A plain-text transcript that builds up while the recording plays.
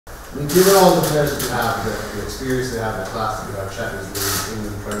I mean, given all the players that you have, the experience they have, the class that you have, Champions League,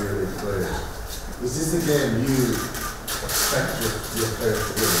 England Premier League players, is this the game you expect your players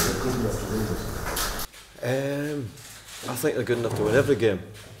to win? Is it good enough to win this? I think they're good enough to win every game.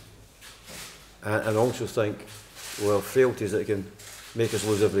 And I also think, well, frailties that can make us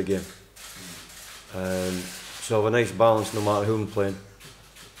lose every game. So have a nice balance no matter who I'm playing,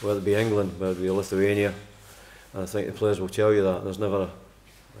 whether it be England, whether it be Lithuania. And I think the players will tell you that. There's never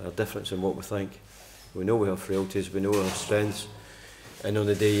a difference in what we think. We know we have frailties, we know we have strengths. And on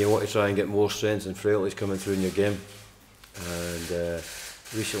the day you want to try and get more strengths and frailties coming through in your game. And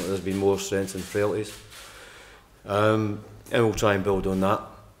recently there's been more strengths and frailties. And we'll try and build on that.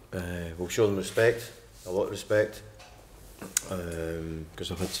 We'll show them respect, a lot of respect.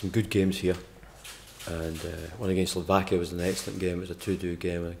 Because I've had some good games here. And one against Slovakia was an excellent game. It was a 2-2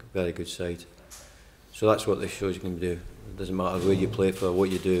 game and a very good side. So that's what this shows you can do. It doesn't matter where you play for, what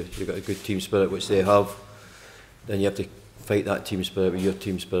you do. You've got a good team spirit, which they have. Then you have to fight that team spirit with your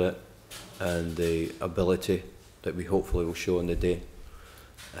team spirit and the ability that we hopefully will show on the day.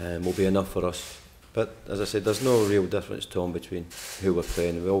 Will be enough for us. But as I said, there's no real difference, Tom, between who we're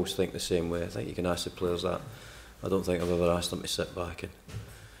playing. We always think the same way. I think you can ask the players that. I don't think I've ever asked them to sit back. And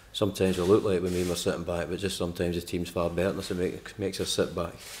sometimes we look like we mean we're sitting back, but just sometimes the team's far better than us and makes us sit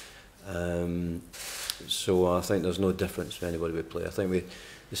back. So I think there's no difference for anybody we play. I think we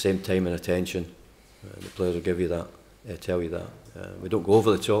the same time and attention. The players will give you that, tell you that. We don't go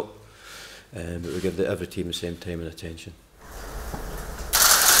over the top, but we give every team the same time and attention.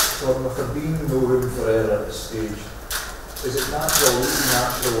 Gordon, with there being no room for error at this stage, is it natural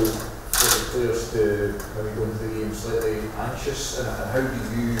for the players to maybe go into the game slightly anxious? And how do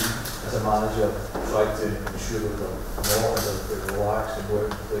you, as a manager, try to ensure that they're not and they're relaxed and go out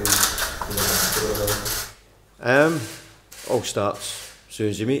and play? All starts as soon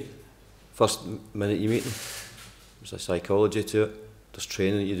as you meet. First minute you meet them. There's a psychology to it. There's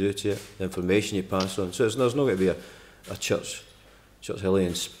training that you do to it. The information you pass on. So there's not going to be a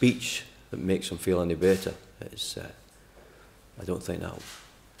Churchillian speech that makes them feel any better. It's, I don't think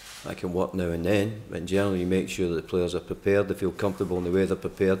that can work now and then, but in general you make sure that the players are prepared, they feel comfortable in the way they're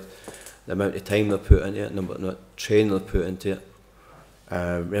prepared, the amount of time they put into it, the training they put into it,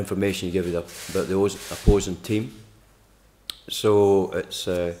 the information you give it about the opposing team. So it's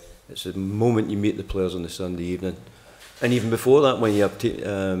the moment you meet the players on the Sunday evening, and even before that when you have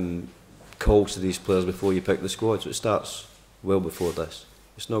calls to these players before you pick the squad, so it starts well before this.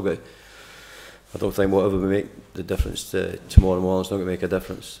 It's not going to, I don't think whatever we make the difference tomorrow morning is not going to make a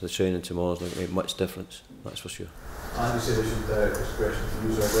difference. The training tomorrow is not going to make much difference, that's for sure. And you said I should this question to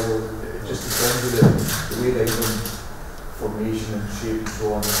you as well, just in terms of the way the England formation and shape and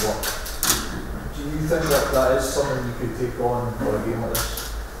so on and what, do you think that is something you could take on for a game like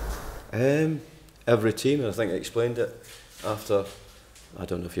this? Every team, and I think I explained it after, I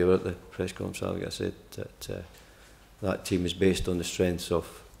don't know if you were at the press conference, I said that that team is based on the strengths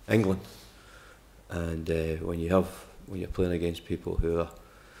of England, and when you're playing against people who are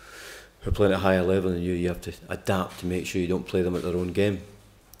playing at a higher level than you have to adapt to make sure you don't play them at their own game.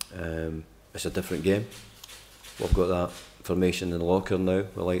 It's a different game. We've got that formation in the locker now.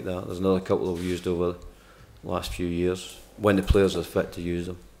 We like that. There's another couple we've used over the last few years when the players are fit to use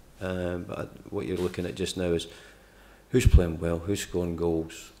them. But what you're looking at just now is who's playing well, who's scoring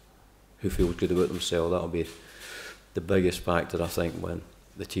goals, who feels good about themselves. That'll be the biggest factor, I think, when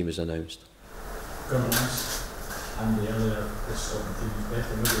the team is announced. And the earlier this sort of team is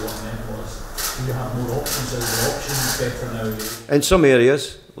better, maybe what meant was, do you have more options? Are the options better now? In some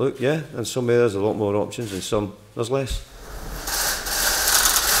areas, look, yeah, in some areas there's a lot more options, in some there's less. Is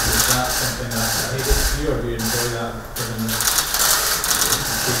that something that excites you, or do you enjoy that?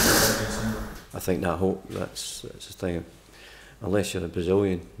 I think that's the thing. Unless you're a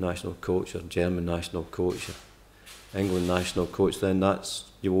Brazilian national coach or German national coach or England national coach, then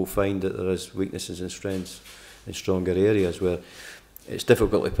you will find that there is weaknesses and strengths in stronger areas where it's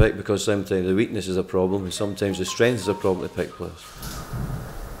difficult to pick, because sometimes the weakness is a problem and sometimes the strength is a problem to pick players.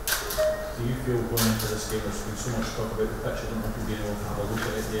 Do you feel going into this game, there's been so much talk about the pitch, I don't know if you've been able to have a look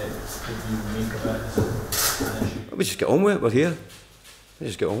at it yet, what do you make of it? Is it an issue? We just get on with it, we're here. We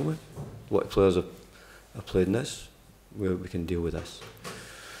just get on with it. A lot of players have played in this, we can deal with this.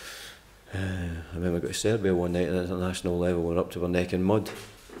 I remember I got to Serbia one night at the international level, we were up to our neck in mud.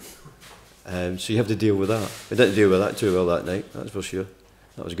 So you have to deal with that. We didn't deal with that too well that night, that's for sure.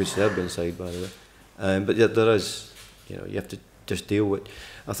 That was a good Serbian side, by the way. But yet there is, you have to just deal with.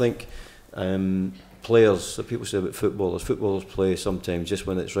 I think players, people say about footballers play sometimes just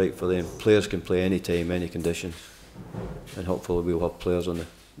when it's right for them. Players can play any time, any conditions, and hopefully we'll have players on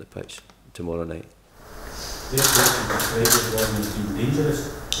the pitch tomorrow night. This one has been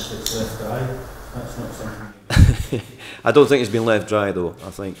dangerous if it's left dry. That's not something. I don't think it's been left dry though. I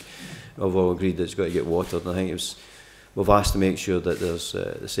think we've all agreed that it's got to get watered, and I think we've asked to make sure that there's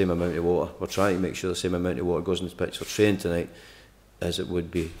the same amount of water. We're trying to make sure the same amount of water goes in the pitch for training tonight as it would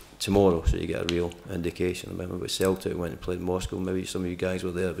be tomorrow, so you get a real indication. I remember with Celtic, we went and played in Moscow, maybe some of you guys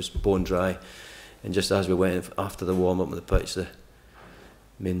were there, it was bone dry, and just as we went after the warm-up on the pitch,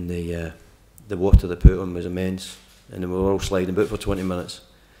 the water they put on was immense, and then we were all sliding about for 20 minutes.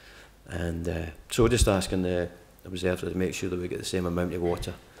 And so we're just asking the reserves to make sure that we get the same amount of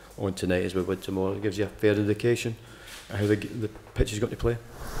water on tonight as we would tomorrow. It gives you a fair indication of how the pitch is going to play.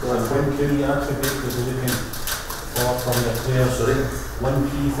 One key attribute you'll be looking for from your players, sorry, one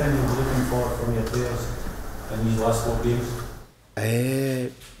key thing you'll be looking for from your players in these last 4 games?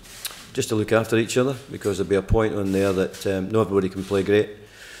 Just to look after each other, because there'll be a point on there that not everybody can play great.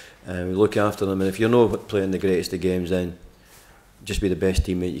 We look after them, and if you're not playing the greatest of games, then just be the best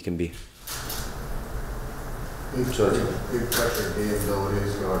teammate you can be. Big pressure game though it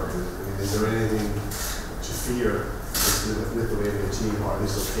is, Gordon. I mean, is there anything to fear with Lithuania team or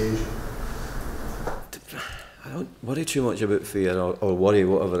this occasion? I don't worry too much about fear or worry,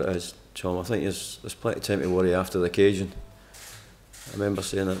 whatever it is, Tom. I think there's plenty of time to worry after the occasion. I remember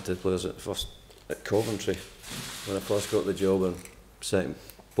saying that to the players at Coventry when I first got the job and second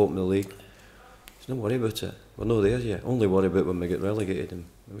bottom of the league. There's no worry about it. We're not there yet. Only worry about when we get relegated and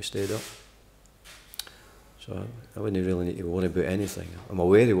when we stayed up. So I wouldn't really need to worry about anything. I'm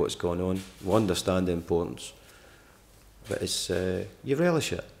aware of what's going on. We understand the importance, but it's you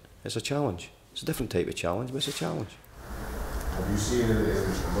relish it. It's a challenge. It's a different type of challenge, but it's a challenge. Have you seen it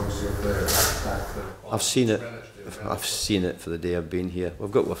amongst your players? I've seen it. I've seen it for the day I've been here.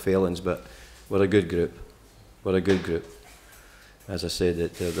 We've got our failings, but we're a good group. We're a good group. As I said,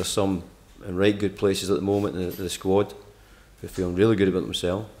 there's some in right good places at the moment in the squad who are feeling really good about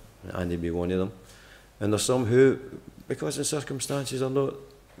themselves, and Andy be one of them. And there's some who, because of circumstances, are not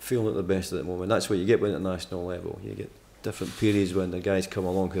feeling at the best at the moment. That's what you get with international level. You get different periods when the guys come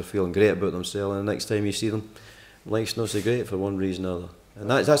along who are feeling great about themselves, and the next time you see them, life's not so great for one reason or another. And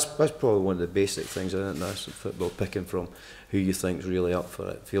that's probably one of the basic things in international football, picking from who you think's really up for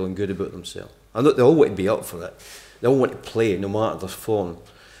it, feeling good about themselves. And they all want to be up for it. They all want to play, no matter their form.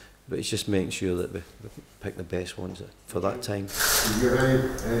 But it's just making sure that we pick the best ones for that time. Do you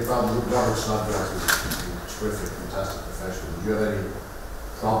have any problem with Robert Snodgrass? He's a terrific, fantastic professional. Do you have any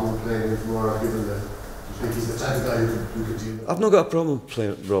problem playing him tomorrow, given that you think he's the type of guy who could deal with it? I've not got a problem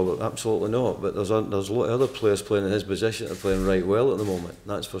playing Robert, absolutely not. But there's a lot of other players playing in his position that are playing right well at the moment,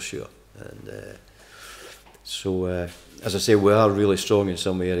 that's for sure. And so, as I say, we are really strong in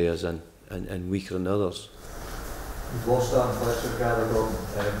some areas and weaker in others. You've lost that impression, Gallagher.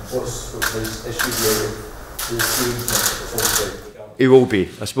 What's his issue with his He will be.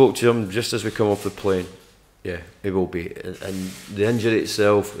 I spoke to him just as we come off the plane. Yeah, he will be. And the injury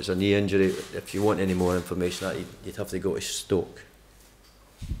itself is a knee injury. If you want any more information, you'd have to go to Stoke.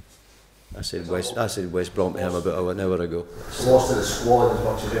 I said West Brom to him about an hour ago. Lost to the squad as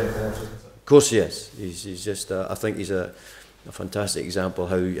much as anything else. Of course he is. He's just. I think he's a fantastic example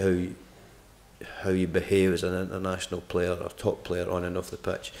how you behave as an international player or top player on and off the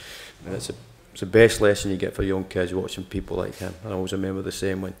pitch. And it's the best lesson you get for young kids, watching people like him. I always remember the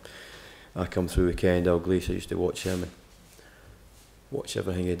same when I come through with Ken Dalglish. I used to watch him and watch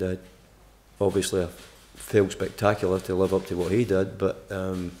everything he did. Obviously I failed spectacular to live up to what he did, but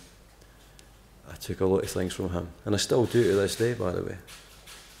I took a lot of things from him, and I still do to this day, by the way.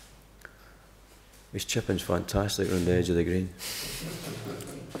 His chipping's fantastic around the edge of the green.